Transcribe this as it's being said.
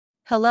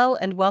Hello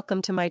and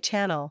welcome to my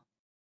channel.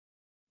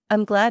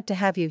 I'm glad to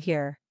have you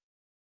here.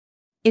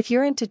 If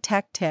you're into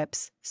tech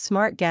tips,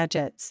 smart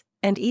gadgets,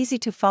 and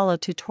easy-to-follow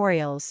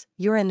tutorials,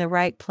 you're in the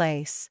right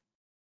place.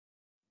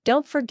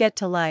 Don't forget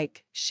to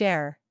like,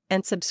 share,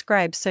 and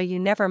subscribe so you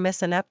never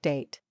miss an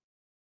update.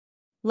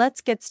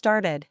 Let's get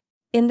started.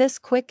 In this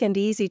quick and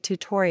easy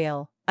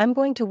tutorial, I'm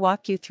going to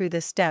walk you through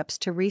the steps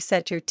to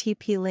reset your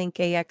TP-Link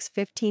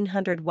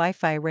AX1500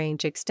 Wi-Fi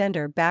range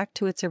extender back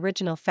to its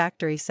original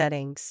factory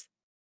settings.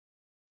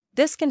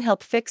 This can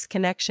help fix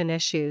connection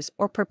issues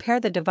or prepare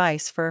the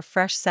device for a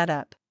fresh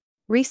setup.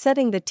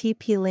 Resetting the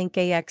TP-Link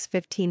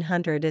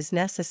AX1500 is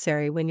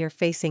necessary when you're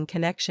facing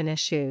connection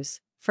issues,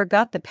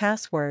 forgot the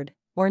password,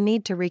 or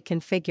need to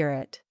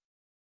reconfigure it.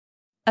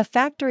 A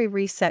factory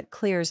reset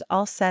clears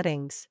all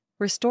settings,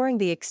 restoring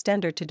the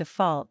extender to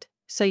default,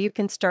 so you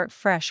can start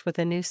fresh with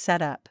a new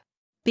setup.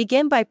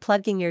 Begin by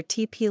plugging your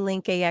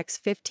TP-Link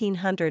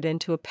AX1500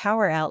 into a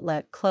power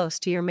outlet close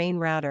to your main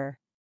router.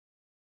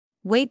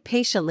 Wait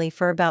patiently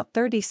for about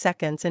 30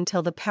 seconds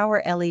until the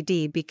power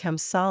LED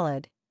becomes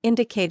solid,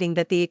 indicating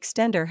that the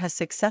extender has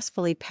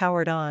successfully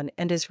powered on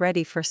and is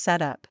ready for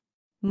setup.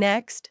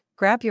 Next,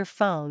 grab your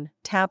phone,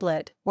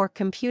 tablet, or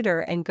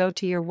computer and go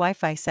to your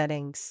Wi-Fi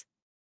settings.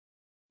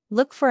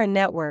 Look for a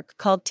network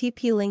called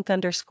TP-Link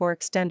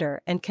Extender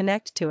and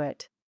connect to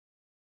it.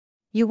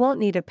 You won't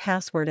need a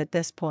password at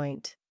this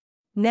point.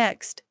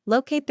 Next,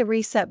 locate the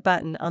reset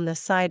button on the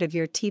side of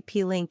your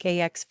TP-Link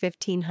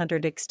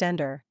AX1500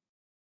 extender.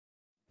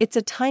 It's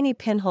a tiny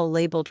pinhole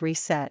labeled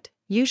reset,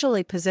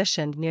 usually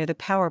positioned near the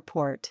power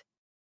port.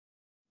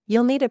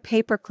 You'll need a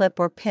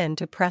paperclip or pin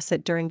to press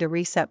it during the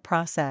reset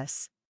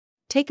process.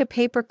 Take a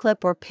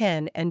paperclip or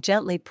pin and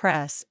gently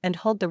press and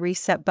hold the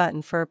reset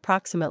button for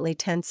approximately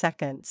 10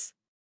 seconds.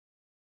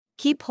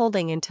 Keep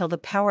holding until the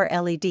power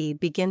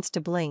LED begins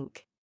to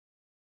blink.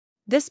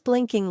 This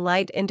blinking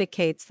light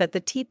indicates that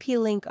the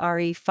TP-Link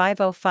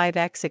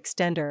RE505X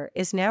extender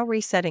is now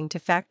resetting to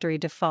factory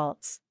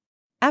defaults.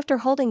 After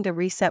holding the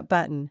reset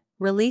button,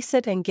 release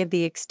it and give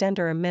the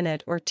extender a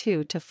minute or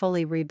two to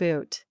fully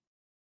reboot.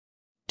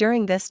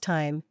 During this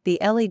time, the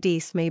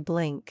LEDs may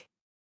blink.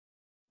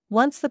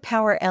 Once the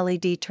power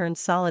LED turns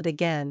solid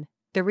again,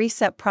 the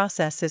reset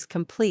process is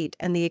complete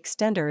and the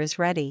extender is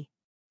ready.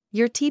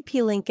 Your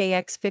TP-Link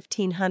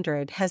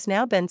AX1500 has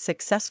now been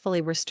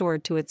successfully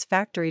restored to its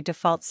factory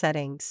default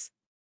settings.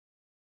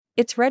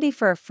 It's ready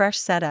for a fresh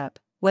setup,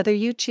 whether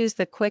you choose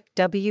the quick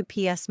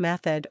WPS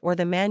method or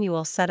the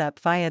manual setup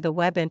via the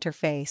web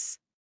interface.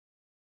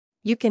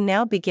 You can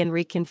now begin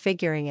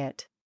reconfiguring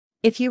it.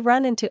 If you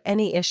run into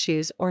any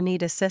issues or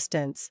need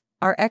assistance,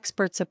 our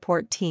expert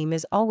support team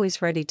is always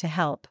ready to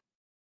help.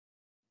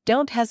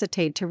 Don't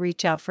hesitate to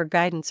reach out for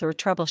guidance or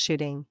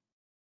troubleshooting.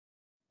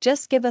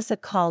 Just give us a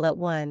call at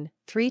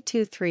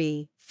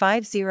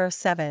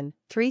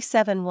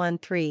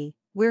 1-323-507-3713,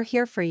 we're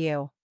here for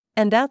you.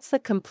 And that's the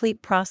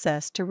complete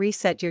process to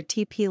reset your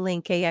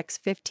TP-Link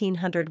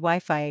AX1500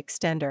 Wi-Fi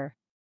extender.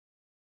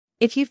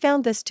 If you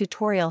found this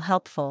tutorial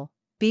helpful,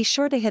 be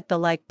sure to hit the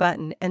like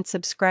button and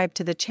subscribe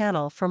to the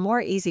channel for more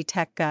easy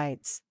tech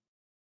guides.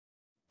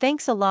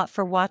 Thanks a lot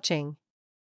for watching.